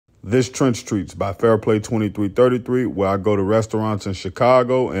This Trench Treats by Fairplay 2333, where I go to restaurants in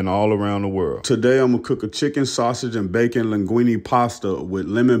Chicago and all around the world. Today I'm going to cook a chicken, sausage, and bacon linguine pasta with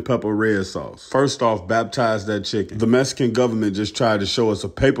lemon pepper red sauce. First off, baptize that chicken. The Mexican government just tried to show us a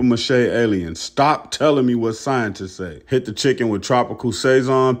papier-mâché alien. Stop telling me what scientists say. Hit the chicken with tropical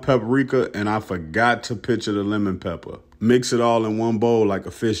Sazon, paprika, and I forgot to picture the lemon pepper. Mix it all in one bowl like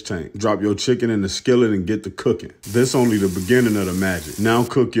a fish tank. Drop your chicken in the skillet and get to cooking. This only the beginning of the magic. Now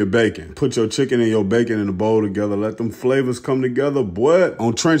cook your bacon. Put your chicken and your bacon in a bowl together. Let them flavors come together, boy.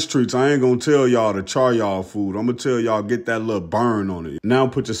 On Trench Treats, I ain't gonna tell y'all to char y'all food. I'm gonna tell y'all get that little burn on it. Now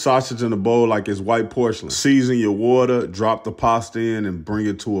put your sausage in a bowl like it's white porcelain. Season your water, drop the pasta in and bring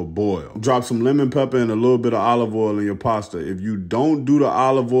it to a boil. Drop some lemon pepper and a little bit of olive oil in your pasta. If you don't do the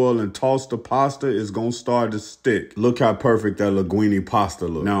olive oil and toss the pasta, it's gonna start to stick. Look how perfect that linguine pasta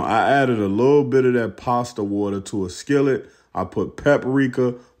look. Now I added a little bit of that pasta water to a skillet. I put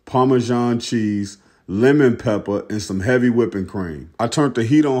paprika, Parmesan cheese, lemon pepper, and some heavy whipping cream. I turned the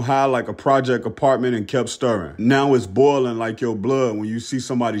heat on high like a project apartment and kept stirring. Now it's boiling like your blood when you see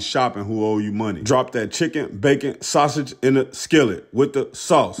somebody shopping who owe you money. Drop that chicken, bacon, sausage in the skillet with the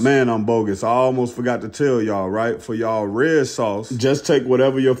sauce. Man, I'm bogus. I almost forgot to tell y'all, right? For y'all red sauce, just take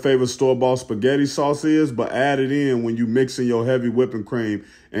whatever your favorite store-bought spaghetti sauce is, but add it in when you mix in your heavy whipping cream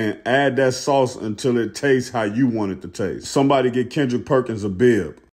and add that sauce until it tastes how you want it to taste. Somebody get Kendrick Perkins a bib.